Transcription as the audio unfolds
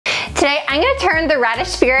Today I'm going to turn the radish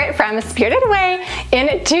spirit from Spirited Away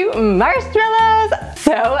into marshmallows.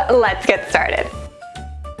 So let's get started.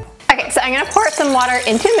 Okay, so I'm going to pour some water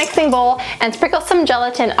into a mixing bowl and sprinkle some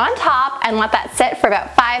gelatin on top and let that sit for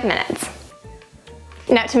about 5 minutes.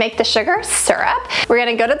 Now to make the sugar syrup, we're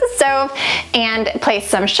going to go to the stove and place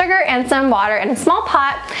some sugar and some water in a small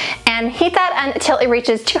pot and heat that until it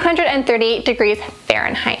reaches 238 degrees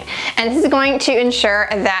Fahrenheit. And this is going to ensure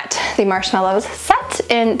that the marshmallows set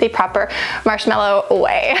in the proper marshmallow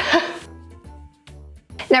way.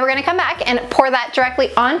 Now we're going to come back and pour that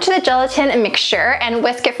directly onto the gelatin mixture and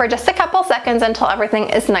whisk it for just a couple seconds until everything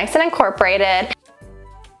is nice and incorporated.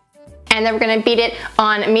 And then we're going to beat it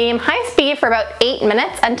on medium-high speed for about 8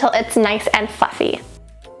 minutes until it's nice and fluffy.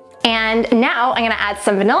 And now I'm going to add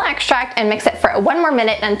some vanilla extract and mix it for 1 more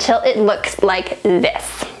minute until it looks like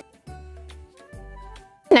this.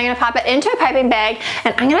 Now I'm going to pop it into a piping bag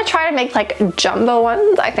and I'm going to try to make like jumbo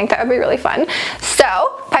ones. I think that would be really fun.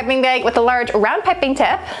 So, piping bag with a large round piping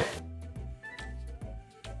tip.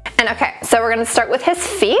 And okay, so we're going to start with his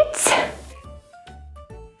feet.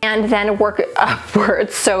 And then work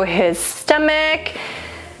upwards, so his stomach,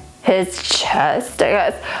 his chest, I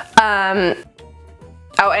guess.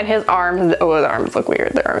 Oh, and his arms. Oh, the arms look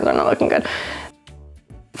weird. The arms are not looking good.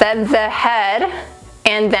 Then the head,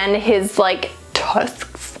 and then his like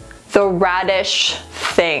tusks, the radish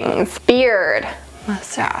things, beard,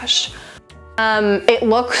 mustache.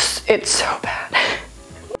 It's so bad.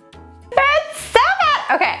 It's so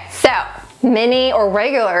bad. Okay, so. Mini or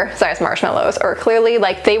regular size marshmallows are clearly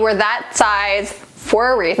like they were that size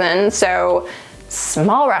for a reason, so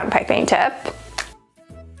small round piping tip.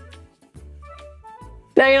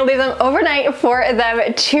 Now you'll leave them overnight for them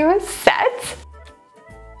to set.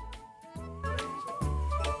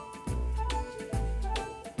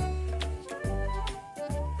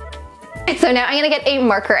 So now I'm going to get a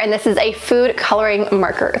marker, and this is a food coloring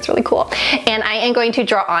marker. It's really cool. And I am going to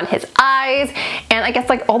draw on his eyes and I guess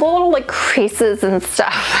like all the little like creases and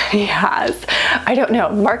stuff he has. I don't know,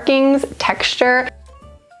 markings, texture.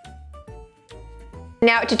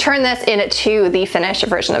 Now to turn this into the finished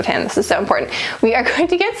version of him, this is so important, we are going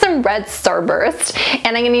to get some red starburst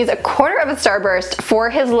and I'm going to use 1/4 of a starburst for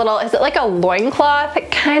his little, is it like a loincloth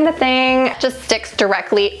kind of thing? It just sticks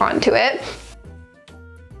directly onto it.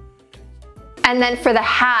 And then for the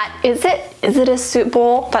hat, is it a soup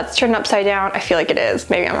bowl that's turned upside down? I feel like it is,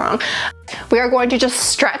 maybe I'm wrong. We are going to just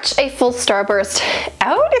stretch a full starburst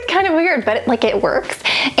out. It's kind of weird, but it works.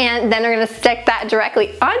 And then we're gonna stick that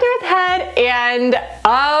directly onto his head and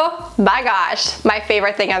oh my gosh, my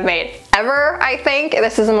favorite thing I've made ever, I think.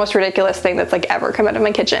 This is the most ridiculous thing that's like ever come out of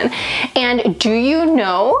my kitchen. And do you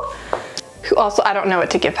know who also, I don't know what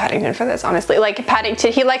to give Paddington for this, honestly. Like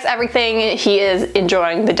Paddington, he likes everything. He is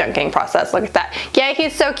enjoying the dunking process. Look at that. Yeah,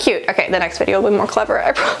 he's so cute. Okay, the next video will be more clever,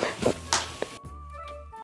 I promise.